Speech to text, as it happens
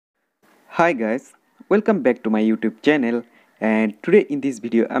Hi guys, welcome back to my YouTube channel, and today in this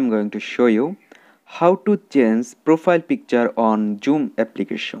video I'm going to show you how to change profile picture on Zoom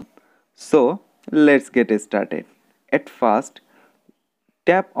application. So let's get started. At first,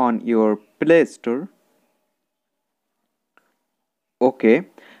 tap on your Play Store. Okay,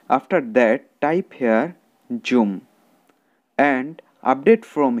 after that type here Zoom and update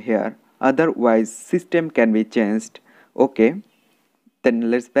from here, otherwise system can be changed. Okay, then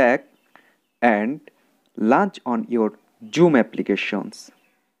let's back and launch on your Zoom applications.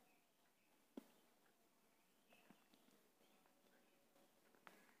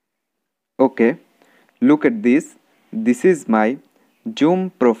 Okay, look at this. This is my Zoom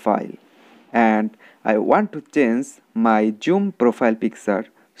profile and I want to change my Zoom profile picture.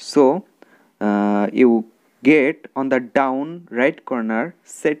 So you get on the down right corner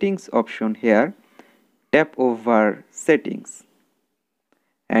settings option here, tap over settings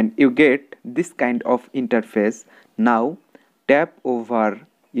and you get this kind of interface. Now tap over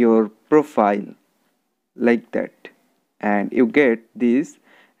your profile like that and you get this,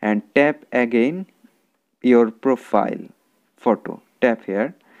 and tap again your profile photo, tap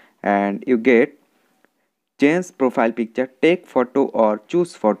here and you get change profile picture, take photo or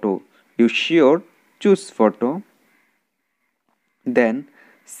choose photo. You sure choose photo, then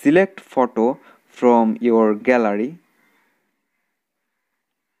select photo from your gallery.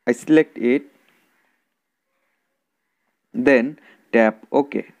 I select it, then tap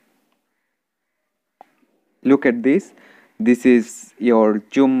OK. Look at this. This is your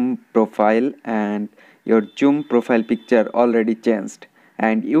Zoom profile and your Zoom profile picture already changed,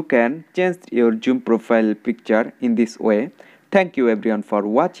 and you can change your Zoom profile picture in this way. Thank you everyone for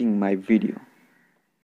watching my video.